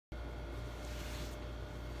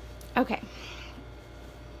Okay,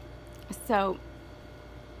 so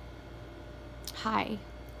hi.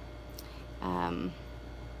 Um,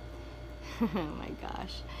 oh my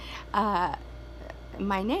gosh. Uh,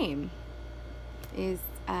 my name is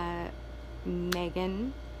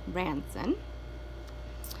Megan Ranson,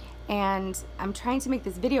 and I'm trying to make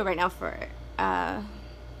this video right now for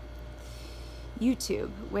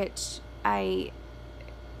YouTube, which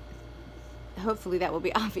hopefully that will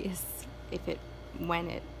be obvious when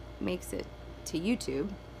it makes it to YouTube.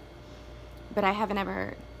 But I haven't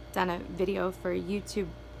ever done a video for YouTube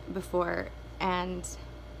before, and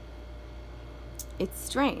it's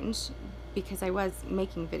strange because I was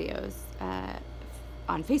making videos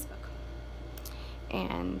on Facebook,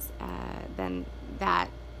 and then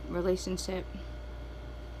that relationship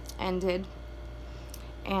ended,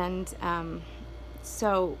 and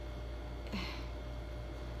so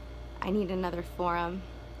I need another forum,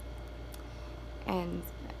 and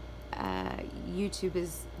YouTube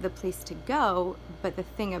is the place to go. But the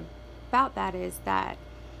thing about that is that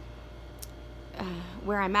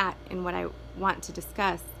where I'm at and what I want to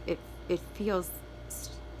discuss, it feels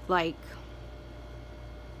like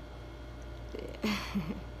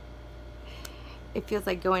it feels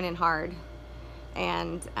like going in hard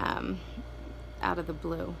and out of the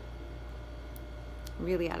blue,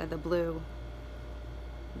 really out of the blue,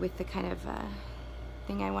 with the kind of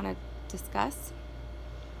thing I want to discuss.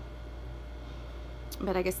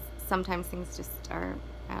 But I guess sometimes things just are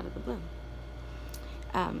out of the blue.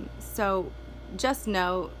 So just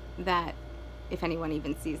know that if anyone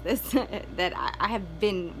even sees this, that I have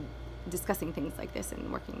been discussing things like this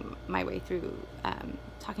and working my way through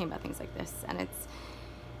talking about things like this, and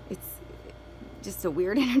it's just a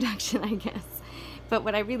weird introduction, I guess. But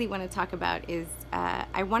what I really want to talk about is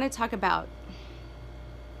I want to talk about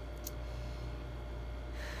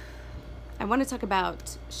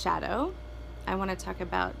shadow. I want to talk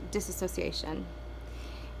about disassociation,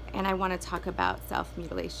 and I want to talk about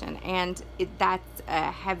self-mutilation, and that's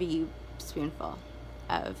a heavy spoonful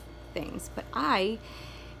of things, but I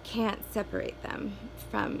can't separate them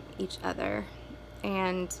from each other,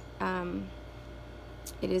 and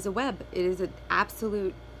it is a web. It is an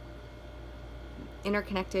absolute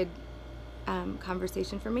interconnected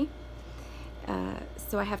conversation for me,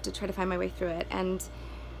 so I have to try to find my way through it. And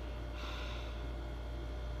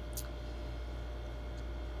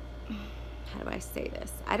how do I say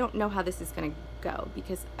this? I don't know how this is going to go,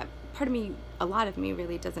 because part of me, a lot of me,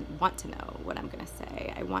 really doesn't want to know what I'm going to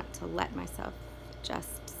say. I want to let myself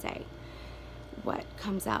just say what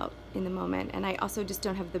comes out in the moment. And I also just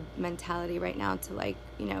don't have the mentality right now to, like,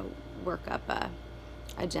 you know, work up a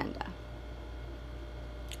agenda.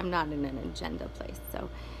 I'm not in an agenda place. So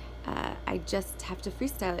I just have to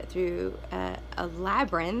freestyle it through a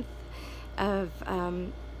labyrinth of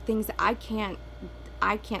things that I can't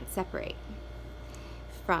separate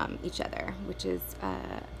from each other, which is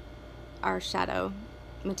our shadow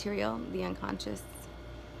material, the unconscious,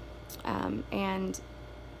 and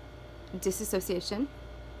disassociation,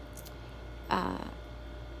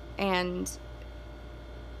 and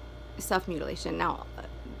self-mutilation. Now,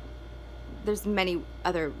 there's many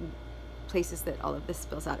other places that all of this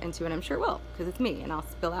spills out into, and I'm sure it will, because it's me, and I'll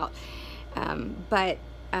spill out. But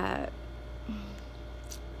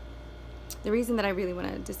the reason that I really want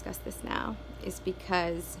to discuss this now is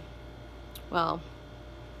because, well,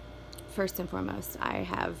 first and foremost, I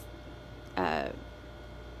have a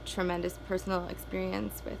tremendous personal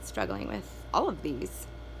experience with struggling with all of these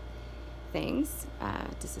things.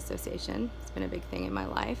 Disassociation has been a big thing in my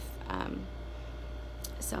life.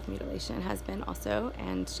 Self-mutilation has been also,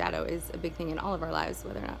 and shadow is a big thing in all of our lives,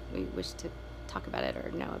 whether or not we wish to talk about it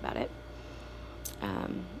or know about it.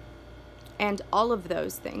 And all of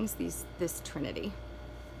those things, this trinity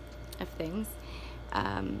of things,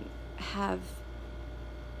 have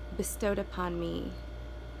bestowed upon me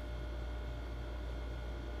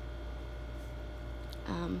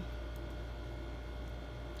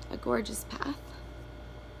a gorgeous path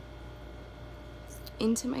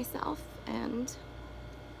into myself, and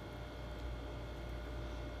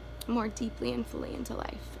more deeply and fully into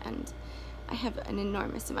life. And I have an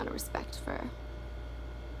enormous amount of respect for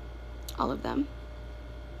all of them.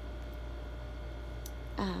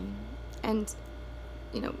 And,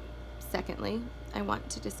 you know, secondly, I want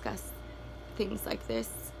to discuss things like this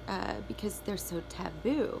because they're so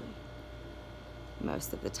taboo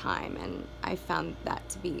most of the time, and I found that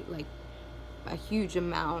to be like a huge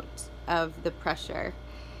amount of the pressure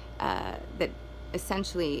that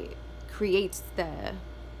essentially creates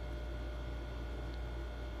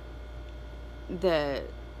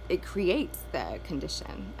it creates the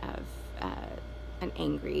condition of an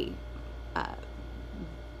angry,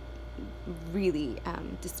 really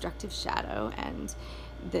destructive shadow, and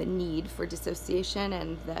the need for dissociation,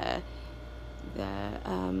 and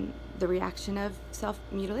the reaction of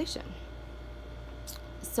self-mutilation.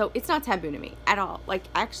 So it's not taboo to me at all. Like,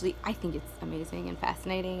 actually, I think it's amazing and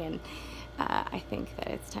fascinating, and I think that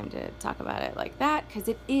it's time to talk about it like that, because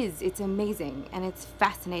it's amazing and it's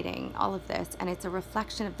fascinating, all of this, and it's a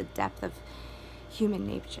reflection of the depth of human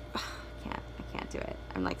nature. I can't do it.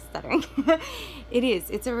 I'm like stuttering.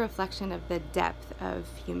 It's a reflection of the depth of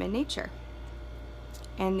human nature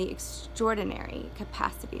and the extraordinary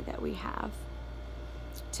capacity that we have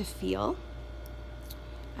to feel,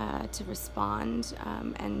 to respond,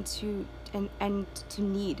 and to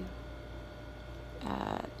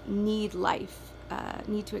need life,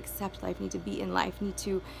 need to accept life, need to be in life, need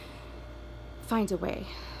to find a way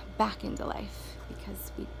back into life,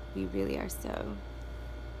 because we really are so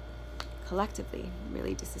collectively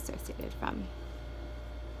really disassociated from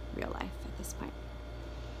real life at this point.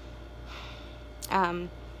 And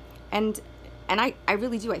I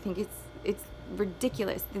really do. I think it's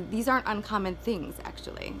ridiculous. These aren't uncommon things,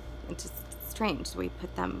 actually. It's just strange. We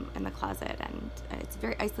put them in the closet, and it's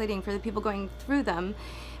very isolating for the people going through them,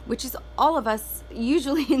 which is all of us,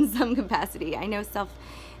 usually in some capacity. I know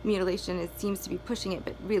self-mutilation seems to be pushing it,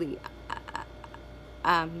 but really,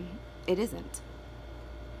 it isn't.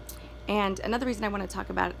 And another reason I want to talk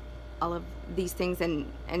about all of these things,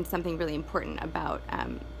 and something really important about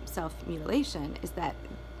self-mutilation, is that,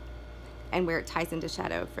 and where it ties into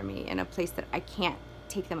shadow for me in a place that I can't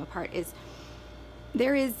take them apart, is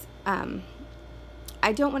there is,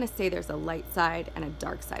 I don't want to say there's a light side and a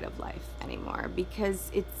dark side of life anymore, because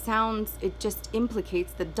it just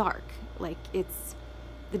implicates the dark, like it's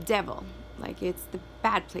the devil, like it's the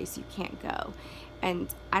bad place you can't go.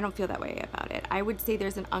 And I don't feel that way about it. I would say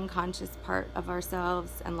there's an unconscious part of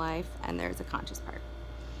ourselves and life, and there's a conscious part.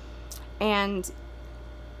 And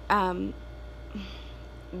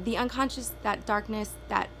the unconscious, that darkness,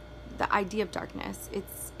 that the idea of darkness,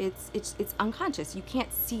 it's unconscious. You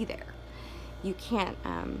can't see there. You can't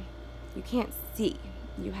see.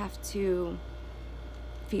 You have to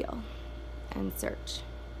feel and search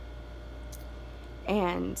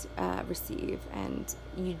and receive, and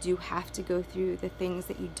you do have to go through the things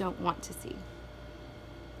that you don't want to see.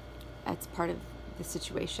 That's part of the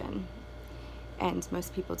situation, and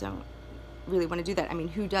most people don't really want to do that. I mean,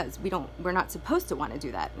 who does? We're not supposed to want to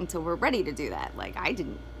do that until we're ready to do that. Like, I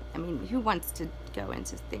didn't. I mean, who wants to go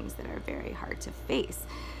into things that are very hard to face?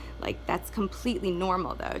 Like, that's completely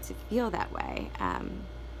normal, though, to feel that way,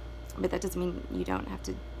 but that doesn't mean you don't have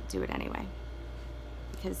to do it anyway,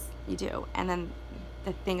 because you do. And then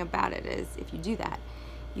the thing about it is, if you do that,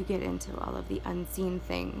 you get into all of the unseen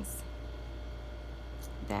things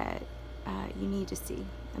that you need to see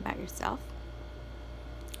about yourself,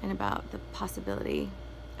 and about the possibility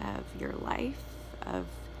of your life, of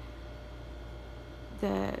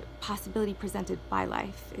the possibility presented by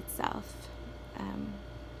life itself.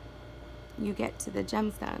 You get to the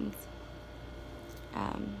gemstones.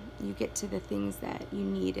 You get to the things that you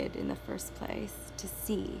needed in the first place to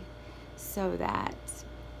see, so that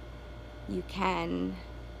you can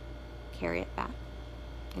carry it back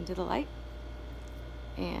into the light,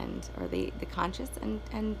 or the conscious,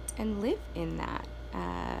 and live in that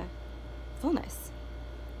fullness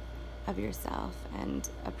of yourself, and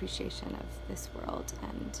appreciation of this world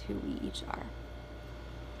and who we each are.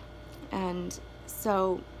 And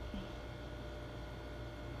so,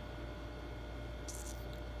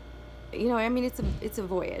 you know, I mean, it's a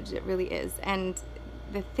voyage. It really is. And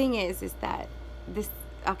the thing is that this,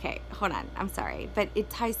 okay, hold on, I'm sorry, but it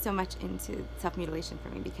ties so much into self-mutilation for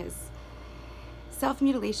me, because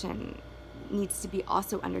self-mutilation needs to be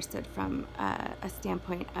also understood from a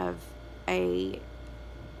standpoint of a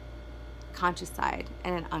conscious side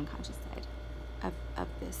and an unconscious side of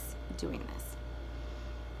this, doing this.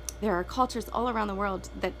 There are cultures all around the world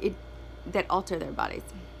that alter their bodies.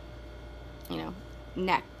 You know,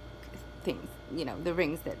 neck things, you know, the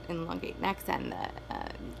rings that elongate necks, and the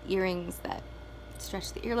earrings that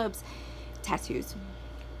stretch the earlobes, tattoos.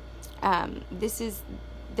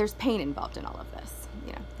 There's pain involved in all of this.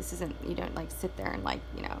 You know, this isn't, you don't like sit there and, like,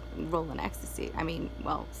 you know, roll in ecstasy. I mean,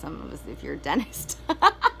 well, some of us, if you're a dentist.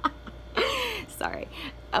 Sorry.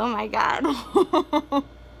 Oh my God.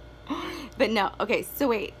 But no, okay, so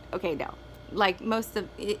wait, okay, no. Like, most of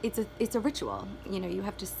it's a ritual. You know, you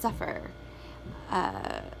have to suffer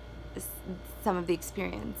some of the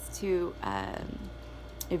experience to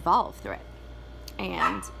evolve through it,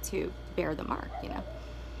 and to bear the mark, you know.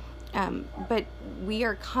 But we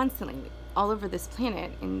are constantly all over this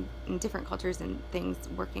planet in different cultures and things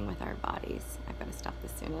working with our bodies. I've got to stop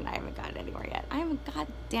this soon, and I haven't got it anywhere yet. God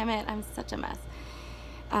damn it, I'm such a mess.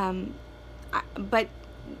 But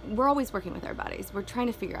we're always working with our bodies. We're trying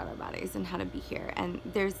to figure out our bodies and how to be here. And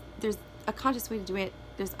there's a conscious way to do it.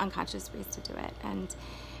 There's unconscious ways to do it. And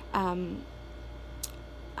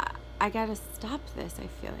I gotta stop this. I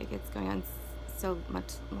feel like it's going on so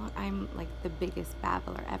much long. I'm like the biggest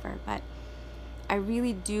babbler ever, but I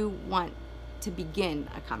really do want to begin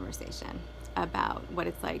a conversation about what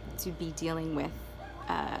it's like to be dealing with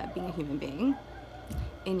being a human being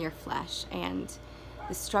in your flesh, and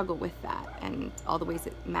the struggle with that and all the ways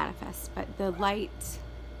it manifests, but the light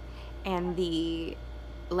and the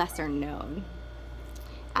lesser known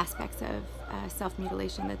aspects of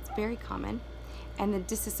self-mutilation that's very common, and the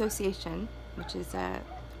disassociation, which is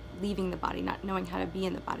leaving the body, not knowing how to be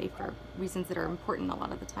in the body for reasons that are important a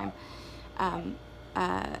lot of the time, and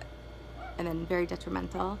then very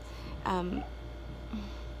detrimental.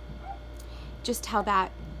 Just how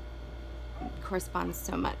that corresponds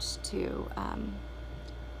so much to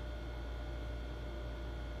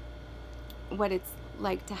what it's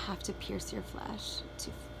like to have to pierce your flesh to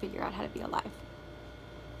figure out how to be alive,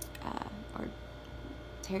 or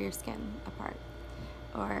tear your skin apart,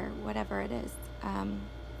 or whatever it is. And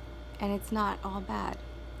it's not all bad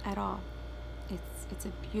at all. It's a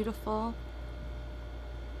beautiful,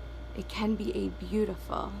 it can be a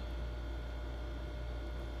beautiful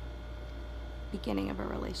beginning of a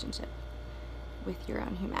relationship with your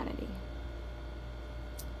own humanity.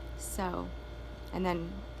 So, and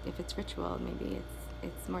then if it's ritual, maybe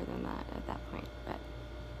it's more than that at that point, but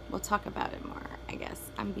we'll talk about it more, I guess.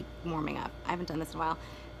 I'm warming up. I haven't done this in a while,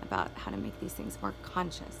 about how to make these things more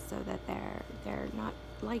conscious so that they're not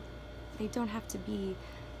like, they don't have to be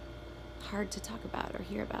hard to talk about or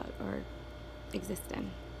hear about or exist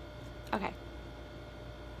in. Okay.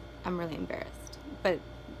 I'm really embarrassed, but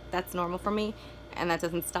that's normal for me, and that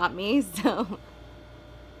doesn't stop me, so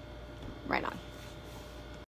right on.